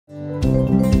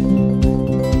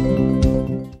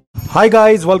Hi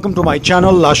guys, welcome to my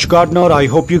channel Lush Gardener. I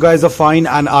hope you guys are fine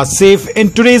and are safe.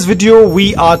 In today's video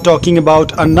we are talking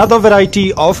about another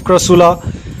variety of Crassula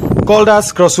called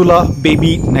as Crassula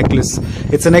baby necklace.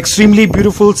 It's an extremely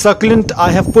beautiful succulent.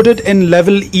 I have put it in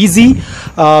level easy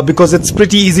because it's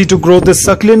pretty easy to grow this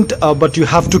succulent, but you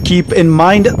have to keep in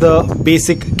mind the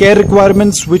basic care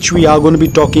requirements which we are going to be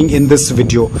talking in this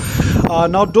video.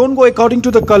 Now don't go according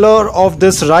to the color of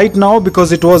this right now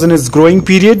because it was in its growing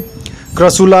period.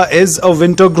 Crassula is a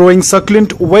winter growing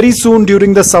succulent. Very soon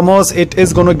during the summers it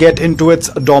is going to get into its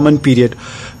dormant period.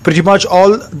 Pretty much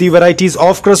all the varieties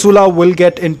of Crassula will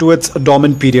get into its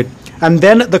dormant period, and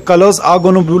then the colors are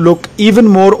going to look even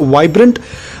more vibrant.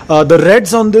 The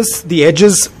reds on this, the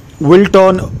edges will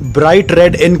turn bright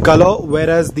red in color,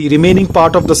 whereas the remaining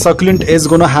part of the succulent is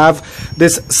going to have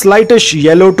this slightish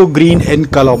yellow to green in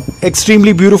color.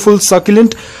 Extremely beautiful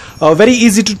succulent. Very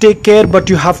easy to take care, but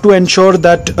you have to ensure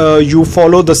that you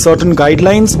follow the certain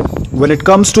guidelines. When it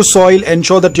comes to soil,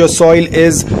 ensure that your soil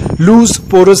is loose,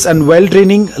 porous and well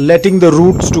draining, letting the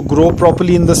roots to grow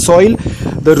properly in the soil.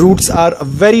 The roots are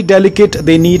very delicate.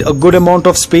 They need a good amount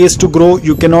of space to grow.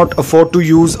 You cannot afford to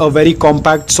use a very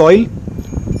compact soil.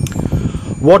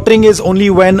 Watering is only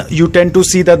when you tend to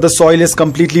see that the soil is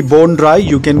completely bone dry.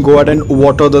 You can go ahead and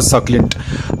water the succulent.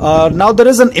 Now there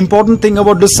is an important thing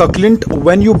about the succulent.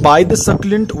 When you buy the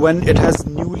succulent, when it has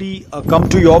newly come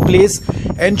to your place,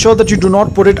 ensure that you do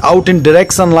not put it out in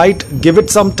direct sunlight. Give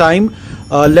it some time.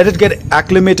 Let it get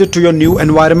acclimated to your new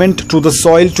environment, to the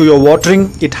soil, to your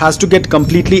watering. It has to get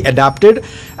completely adapted,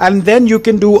 and then you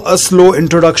can do a slow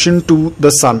introduction to the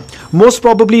sun. Most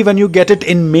probably when you get it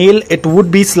in male, it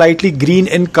would be slightly green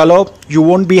in color. You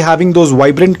won't be having those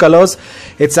vibrant colors.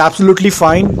 It's absolutely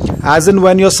fine. As and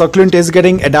when your succulent is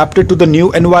getting adapted to the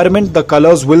new environment, the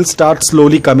colors will start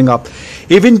slowly coming up.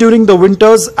 Even during the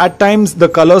winters, at times the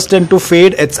colors tend to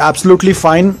fade. It's absolutely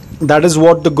fine. That is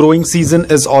what the growing season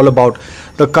is all about.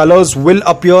 The colors will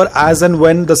appear as and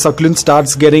when the succulent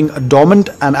starts getting dormant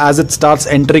and as it starts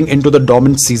entering into the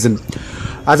dormant season.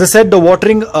 As I said, the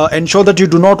watering, ensure that you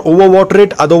do not overwater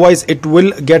it, otherwise it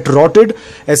will get rotted.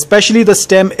 Especially the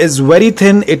stem is very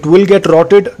thin, it will get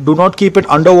rotted. Do not keep it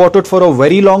underwatered for a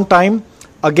very long time.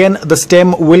 Again, the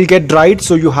stem will get dried,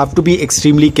 so you have to be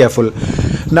extremely careful.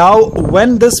 Now,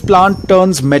 when this plant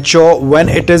turns mature, when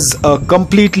it is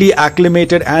completely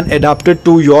acclimated and adapted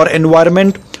to your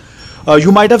environment,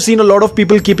 you might have seen a lot of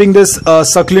people keeping this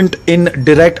succulent in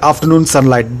direct afternoon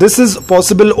sunlight. This is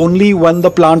possible only when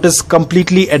the plant is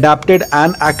completely adapted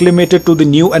and acclimated to the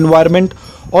new environment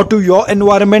or to your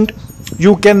environment.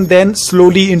 You can then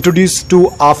slowly introduce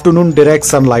to afternoon direct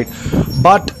sunlight.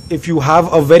 But if you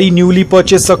have a very newly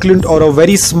purchased succulent or a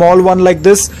very small one like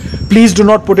this, please do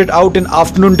not put it out in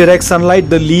afternoon direct sunlight.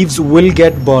 The leaves will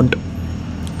get burnt.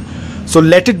 So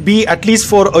let it be at least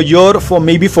for a year, for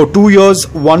maybe for 2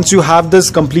 years. Once you have this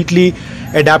completely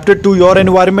adapted to your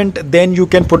environment, then you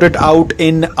can put it out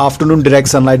in afternoon direct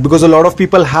sunlight, because a lot of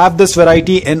people have this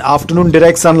variety in afternoon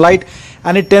direct sunlight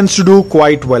and it tends to do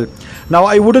quite well. Now,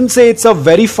 I wouldn't say it's a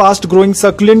very fast growing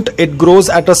succulent. It grows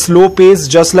at a slow pace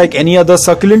just like any other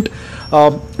succulent.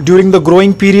 During the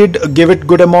growing period, give it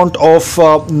good amount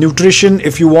of nutrition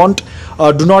if you want.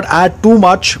 Do not add too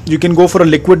much. You can go for a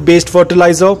liquid based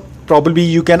fertilizer. Probably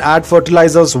you can add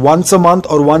fertilizers once a month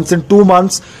or once in 2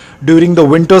 months during the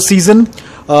winter season,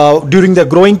 during the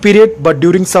growing period, but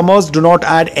during summers do not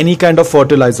add any kind of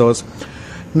fertilizers.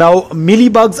 Now,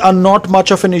 mealybugs are not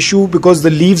much of an issue because the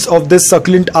leaves of this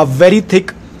succulent are very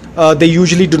thick. They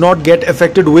usually do not get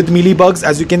affected with mealybugs.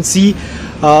 As you can see,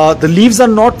 the leaves are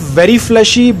not very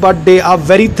fleshy, but they are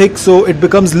very thick, so it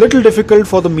becomes little difficult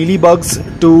for the mealybugs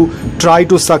to try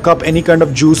to suck up any kind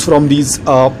of juice from these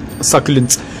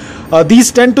succulents.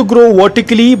 These tend to grow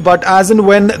vertically, but as and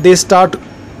when they start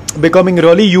becoming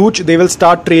really huge, they will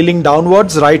start trailing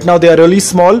downwards. Right now they are really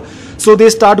small, so they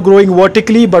start growing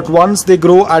vertically, but once they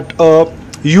grow at a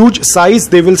huge size,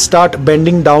 they will start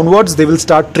bending downwards. They will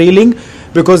start trailing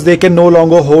because they can no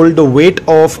longer hold the weight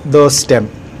of the stem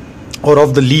or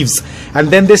of the leaves, and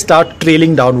then they start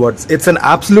trailing downwards. It's an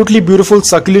absolutely beautiful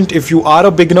succulent. If you are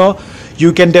a beginner,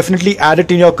 you can definitely add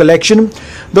it in your collection.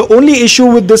 The only issue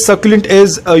with this succulent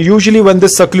is usually when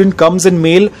this succulent comes in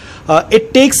male,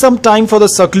 it takes some time for the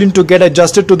succulent to get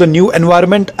adjusted to the new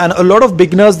environment, and a lot of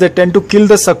beginners, they tend to kill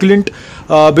the succulent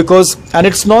and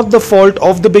it's not the fault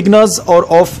of the beginners or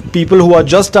of people who are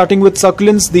just starting with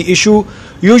succulents. The issue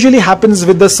usually happens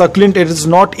with the succulent. It is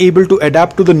not able to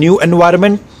adapt to the new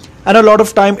environment, and a lot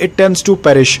of time it tends to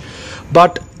perish.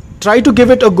 But try to give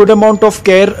it a good amount of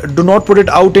care. Do not put it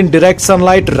out in direct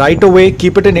sunlight right away.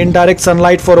 Keep it in indirect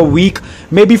sunlight for a week,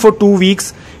 maybe for 2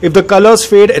 weeks. If the colors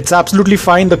fade, it's absolutely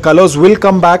fine. The colors will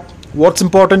come back. What's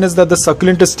important is that the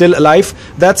succulent is still alive.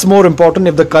 That's more important.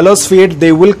 If the colors fade,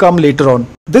 they will come later on.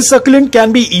 This succulent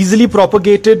can be easily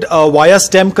propagated via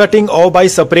stem cutting or by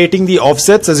separating the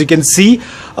offsets, as you can see.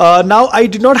 Now, I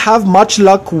did not have much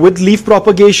luck with leaf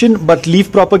propagation, but leaf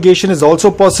propagation is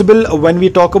also possible. When we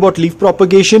talk about leaf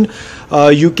propagation,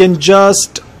 you can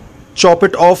just chop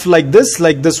it off like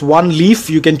this one leaf.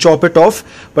 You can chop it off,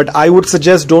 but I would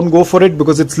suggest don't go for it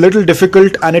because it's little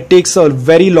difficult and it takes a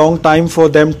very long time for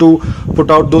them to put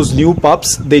out those new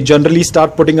pups. They generally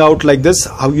start putting out like this.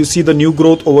 How you see the new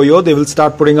growth over here, they will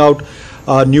start putting out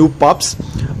new pups.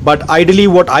 But ideally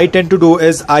what I tend to do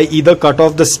is I either cut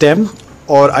off the stem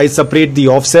or I separate the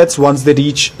offsets once they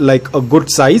reach like a good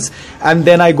size, and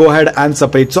then I go ahead and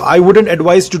separate. So I wouldn't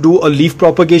advise to do a leaf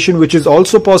propagation, which is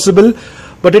also possible,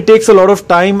 but it takes a lot of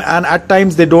time and at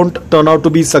times they don't turn out to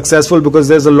be successful because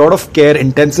there's a lot of care,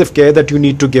 intensive care that you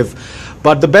need to give.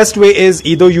 But the best way is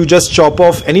either you just chop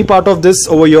off any part of this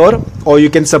over here or you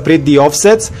can separate the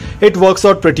offsets. It works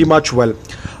out pretty much well.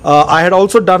 I had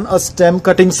also done a stem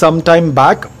cutting some time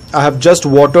back. I have just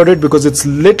watered it because it's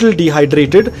little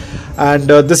dehydrated, and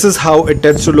this is how it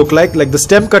tends to look like. Like the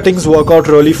stem cuttings work out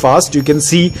really fast. You can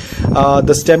see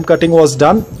the stem cutting was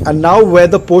done, and now where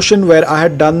the portion where I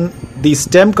had done the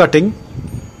stem cutting,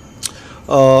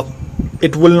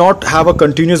 it will not have a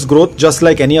continuous growth just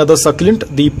like any other succulent.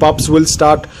 The pups will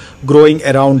start growing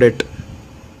around it.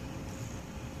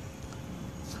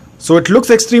 So it looks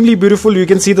extremely beautiful. You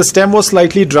can see the stem was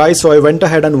slightly dry, so I went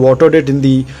ahead and watered it in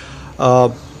the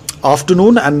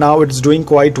afternoon, and now it's doing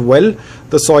quite well.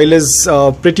 The soil is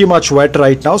pretty much wet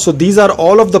right now. So these are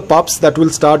all of the pups that will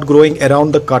start growing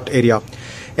around the cut area.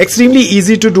 Extremely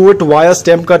easy to do it via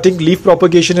stem cutting. Leaf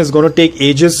propagation is going to take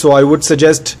ages, so I would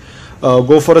suggest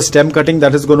go for a stem cutting.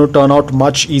 That is going to turn out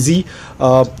much easy.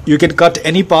 You can cut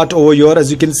any part over here.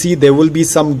 As you can see, there will be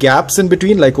some gaps in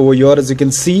between, like over here. As you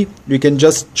can see, you can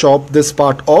just chop this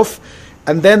part off,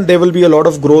 and then there will be a lot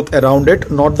of growth around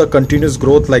it, not the continuous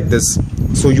growth like this.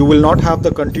 So you will not have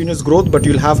the continuous growth, but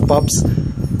you'll have pups.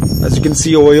 As you can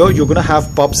see over here, you're going to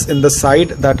have pups in the side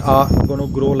that are going to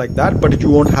grow like that, but you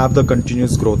won't have the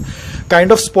continuous growth.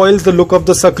 Kind of spoils the look of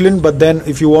the succulent, but then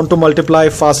if you want to multiply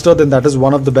faster, then that is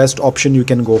one of the best option you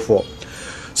can go for.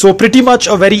 So pretty much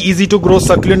a very easy to grow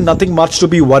succulent, nothing much to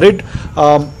be worried.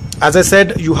 As I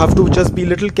said, you have to just be a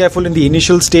little careful in the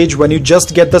initial stage. When you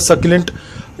just get the succulent,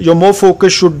 your more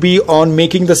focus should be on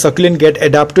making the succulent get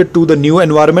adapted to the new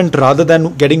environment rather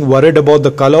than getting worried about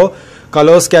the color.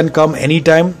 Colors can come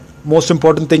anytime. Most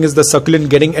important thing is the succulent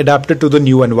getting adapted to the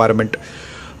new environment.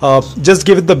 Just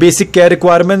give it the basic care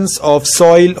requirements of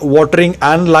soil, watering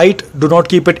and light. Do not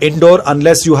keep it indoor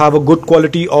unless you have a good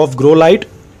quality of grow light.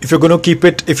 If you're going to keep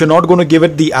it, if you're not going to give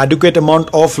it the adequate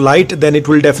amount of light, then it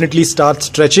will definitely start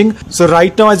stretching. So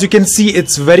right now, as you can see,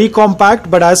 it's very compact,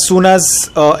 but as soon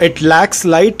as it lacks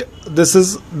light, this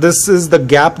is the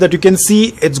gap that you can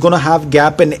see. It's going to have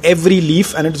gap in every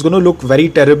leaf and it's going to look very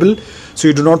terrible. So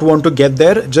you do not want to get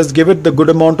there. Just give it the good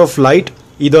amount of light,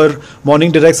 either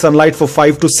morning direct sunlight for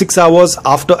 5 to 6 hours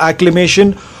after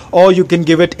acclimation, or you can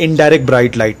give it indirect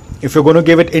bright light. If you're going to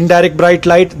give it indirect bright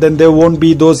light, then there won't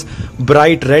be those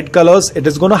bright red colors. It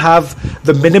is going to have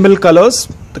the minimal colors.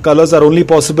 The colors are only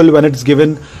possible when it's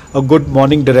given a good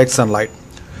morning direct sunlight.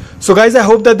 So guys, I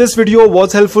hope that this video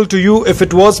was helpful to you. If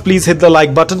it was, please hit the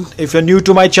like button. If you're new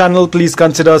to my channel, please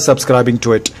consider subscribing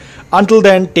to it. Until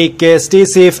then, take care, stay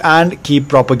safe and keep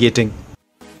propagating.